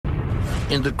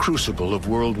In the crucible of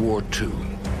World War II,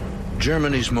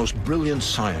 Germany's most brilliant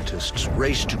scientists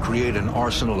raced to create an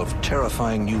arsenal of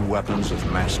terrifying new weapons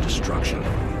of mass destruction.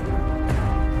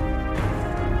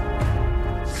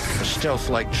 A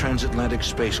stealth-like transatlantic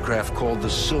spacecraft called the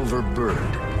Silver Bird.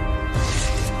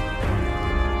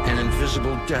 An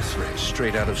invisible death ray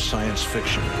straight out of science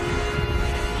fiction.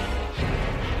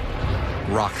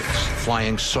 Rockets,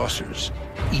 flying saucers,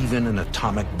 even an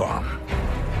atomic bomb.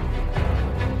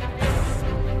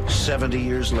 70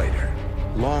 years later,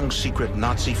 long-secret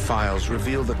Nazi files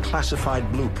reveal the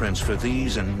classified blueprints for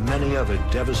these and many other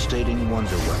devastating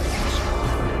wonder weapons.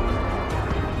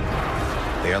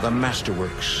 They are the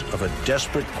masterworks of a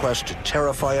desperate quest to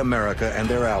terrify America and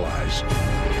their allies,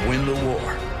 win the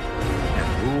war,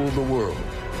 and rule the world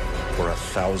for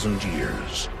 1,000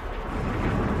 years.